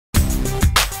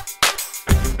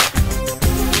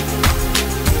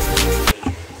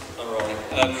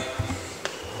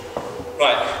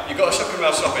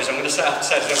mouth stoppage. I'm going to set up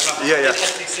SADIQ. Yeah.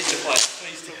 SDC the fight.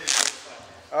 Please talk to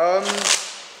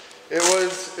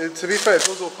me. To be fair, it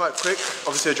was all quite quick.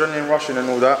 Obviously adrenaline rushing and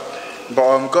all that.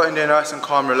 But got in there nice and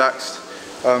calm, relaxed.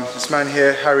 This man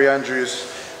here, Harry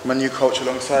Andrews, my new coach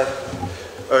alongside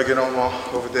UMAR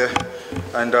over there.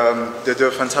 And they do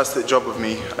a fantastic job with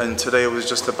me. And today it was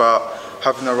just about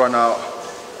having a run out,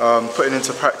 putting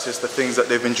into practice the things that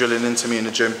they've been drilling into me in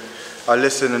the gym. I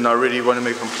listened and I really want to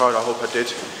make them proud. I hope I did.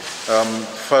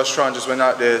 First round just went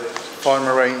out there, found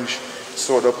my range,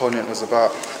 saw what the opponent was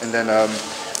about, and then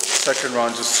second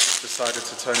round just decided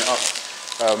to turn it up.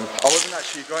 I wasn't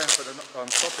actually going for the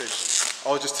stoppage. I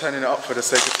was just turning it up for the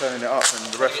sake of turning it up,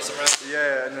 and the ref,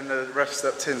 yeah, and then the ref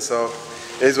stepped in. So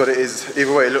it is what it is.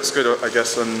 Either way, it looks good, I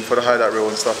guess, for the highlight reel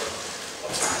and stuff.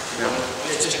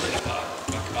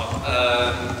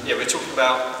 Yeah, we're talking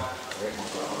about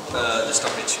the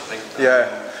stoppage, I think.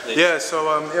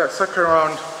 So second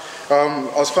round, I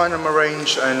was finding my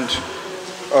range, and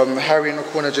Harry in the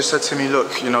corner just said to me,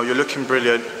 "Look, you're looking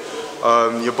brilliant.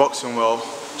 You're boxing well.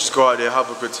 Just go out there, have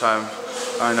a good time,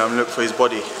 and look for his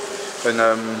body." And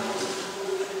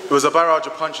it was a barrage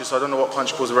of punches, so I don't know what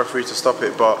punch caused the referee to stop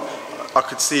it, but I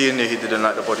could see in there he didn't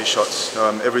like the body shots.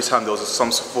 Every time there was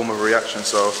some form of reaction,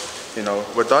 so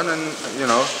we're done, and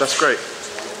that's great.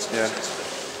 Yeah.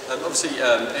 Obviously,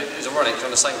 it was ironic, you're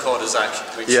on the same card as Zach,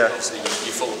 which obviously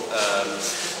you fought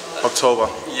October.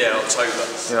 Yeah, October.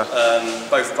 Yeah.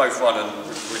 Both won and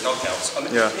with knockouts. I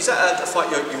mean, is that a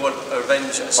fight you want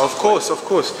revenge at some point? Of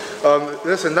course.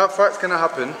 Listen, that fight's gonna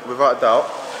happen without a doubt.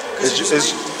 It's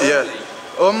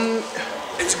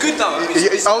good though. I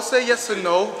mean, I'll say yes and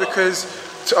no, because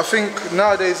I think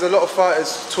nowadays a lot of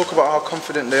fighters talk about how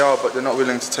confident they are, but they're not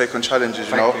willing to take on challenges.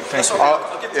 I'll give props to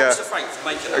Frank for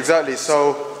making that. Exactly.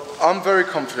 So I'm very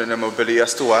confident in my ability. I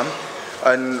still am.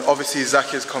 And obviously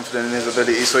Zach is confident in his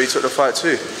ability, so he took the fight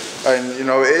too. And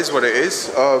it is what it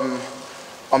is.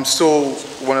 I'm still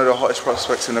one of the hottest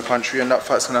prospects in the country, and that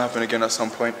fight's going to happen again at some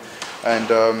point.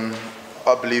 And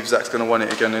I believe Zach's going to win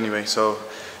it again anyway. So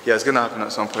yeah, it's going to happen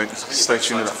at some point. Stay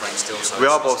tuned to that. We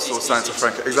are both still signed to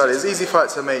Frank. Exactly. It's an easy fight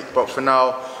to make, but for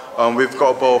now, we've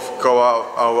got to both go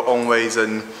out our own ways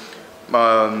and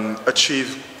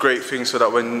achieve great things, so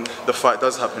that when the fight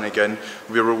does happen again,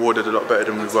 we're rewarded a lot better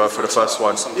than we were for the first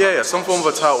one. Yeah, some form of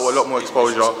a title, a lot more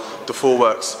exposure, the full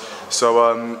works. So,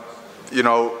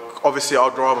 obviously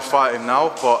I'd rather fight him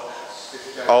now, but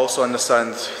I also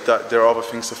understand that there are other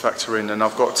things to factor in, and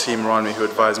I've got a team around me who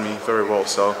advise me very well.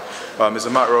 So it's a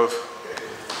matter of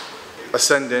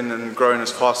ascending and growing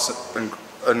as fast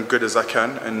and good as I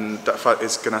can, and that fight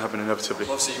is going to happen inevitably.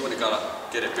 Well, obviously you want to go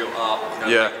get it built up,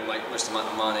 make most amount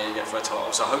of money, get for a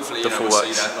title, so hopefully we'll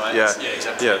see that, right? Yeah,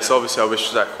 exactly. Yeah, so obviously I wish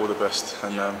Zach all the best,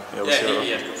 and we'll see.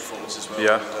 He had a good performance as well.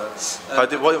 Yeah. I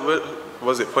did. What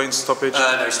was it, point stoppage?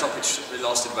 No, stoppage, it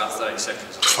lasted about 30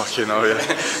 seconds. Fucking hell, yeah.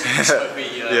 So it'd be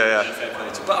fair play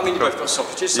to. But I mean, you both got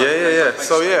stoppages. So yeah.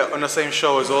 So on the same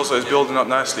show as also, it's building up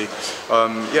nicely. So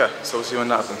we'll see when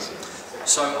that happens.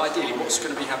 So ideally, what's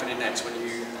going to be happening next when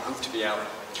you hope to be out?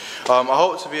 I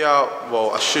hope to be out,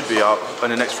 well, I should be out on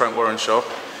the next Frank Warren show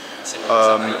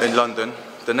in London.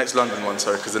 The next London one,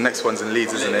 sorry, because the next one's in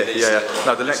Leeds, isn't it? Yeah.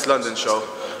 No, the next London show.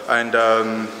 And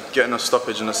getting a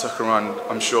stoppage in the second round,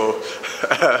 I'm sure,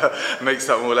 makes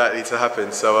that more likely to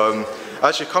happen. So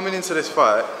actually coming into this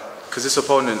fight, because this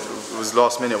opponent was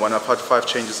last minute one, I've had 5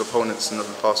 changes of opponents in the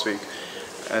past week.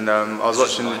 And I was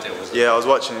watching, and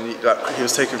he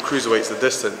was taking cruiserweights the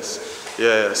distance.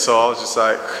 Yeah, so I was just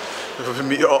like,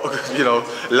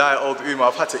 light old UMAR,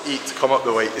 I've had to eat to come up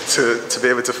the weight to be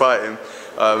able to fight him.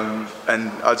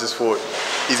 And I just thought,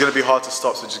 he's going to be hard to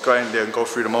stop, so just go in there and go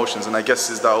through the motions. And I guess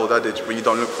it's that old adage, when you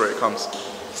don't look for it, it comes.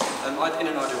 In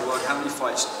an ideal world, how many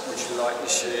fights would you like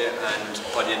this year and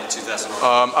by the end of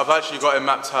 2009? I've actually got it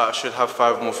mapped out. I should have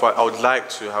 5 more fights. I would like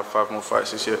to have 5 more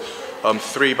fights this year.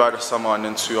 3 by the summer and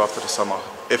then 2 after the summer.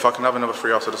 If I can have another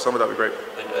 3 after the summer, that'd be great.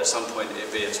 And at some point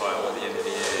it'd be a title at the end of the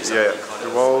year.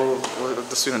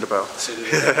 The sooner the better.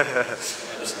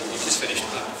 You just finished.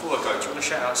 Before I go, do you want to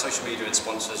shout out social media and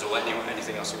sponsors or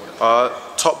anything else you want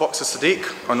to? Top Boxer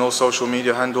SADIQ on all social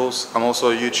media handles. I'm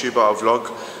also a YouTuber, I vlog,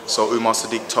 so UMAR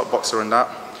SADIQ Top Boxer and that.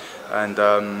 And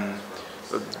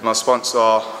my sponsor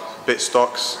are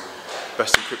BitStocks,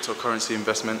 best in cryptocurrency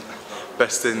investment,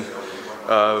 best in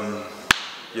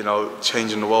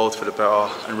changing the world for the better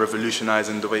and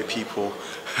revolutionising the way people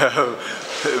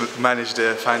manage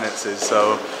their finances.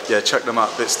 So yeah, check them out,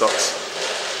 BitStocks.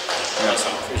 Nice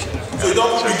one, appreciate that. So he don't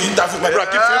put me in the interview, my brother,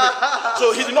 keep filming.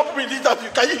 So he did not put me in the interview.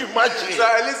 Can you imagine? So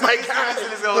listen, My guy,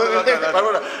 my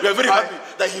brother, we are very happy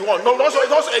that he won. No, also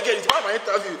again, it's part of my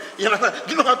interview. You know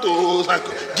how to like,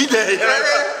 get there.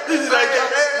 This is like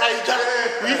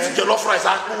we eat jollof rice.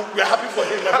 We are happy for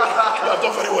him. My brother. You have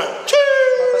done very well.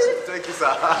 Cheers. Thank you, sir.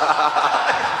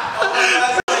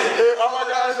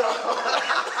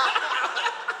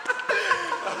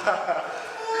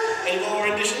 Any more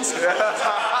renditions?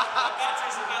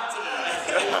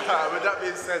 With that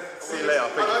being said, see you later.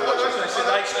 Thank you for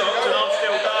watching.